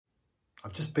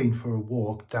I've just been for a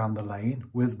walk down the lane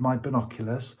with my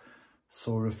binoculars,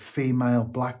 saw a female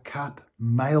blackcap,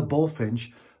 male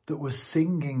bullfinch that was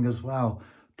singing as well,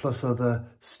 plus other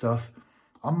stuff.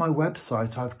 On my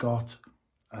website, I've got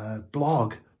a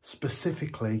blog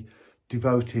specifically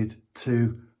devoted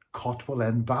to Cotwell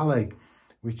End Valley,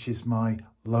 which is my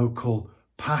local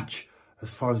patch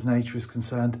as far as nature is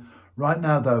concerned. Right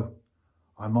now though,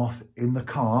 I'm off in the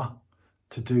car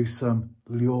to do some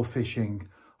lure fishing.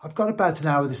 I've got about an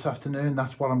hour this afternoon,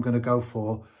 that's what I'm going to go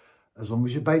for. As long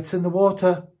as your bait's in the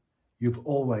water, you've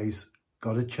always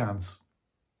got a chance.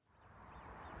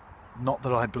 Not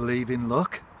that I believe in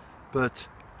luck, but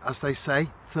as they say,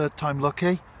 third time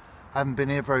lucky. I haven't been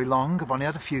here very long, I've only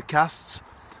had a few casts,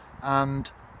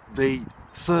 and the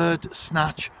third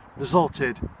snatch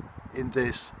resulted in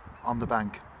this on the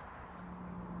bank.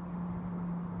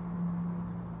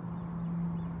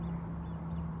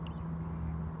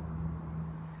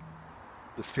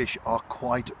 The fish are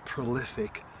quite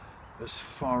prolific as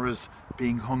far as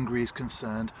being hungry is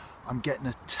concerned. I'm getting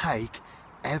a take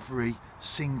every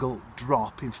single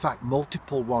drop, in fact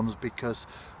multiple ones, because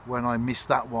when I miss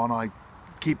that one I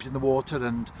keep it in the water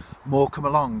and more come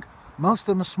along. Most of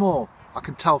them are small, I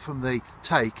can tell from the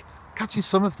take. Catching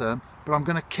some of them, but I'm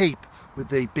going to keep with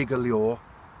the bigger lure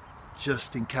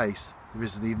just in case there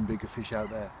is an even bigger fish out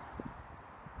there.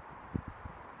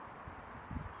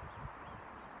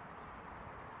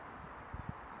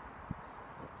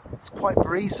 It's quite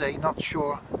breezy, not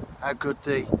sure how good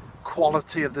the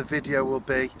quality of the video will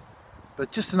be,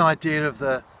 but just an idea of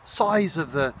the size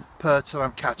of the perch that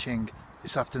I'm catching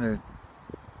this afternoon.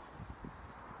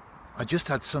 I just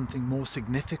had something more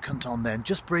significant on then,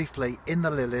 just briefly, in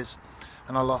the lilies,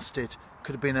 and I lost it.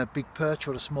 Could have been a big perch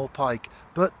or a small pike,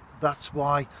 but that's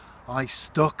why I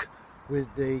stuck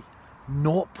with the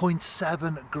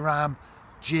 0.7 gram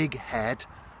jig head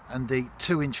and the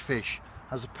 2-inch fish,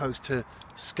 as opposed to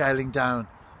scaling down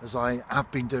as I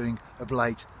have been doing of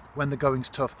late when the going's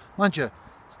tough. Mind you,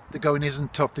 the going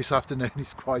isn't tough this afternoon,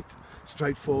 it's quite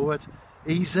straightforward,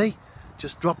 easy.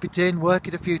 Just drop it in, work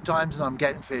it a few times and I'm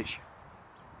getting fish.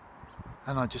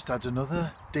 And I just had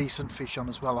another decent fish on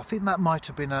as well. I think that might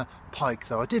have been a pike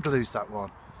though, I did lose that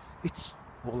one. It's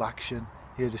all action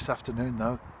here this afternoon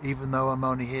though, even though I'm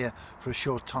only here for a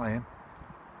short time.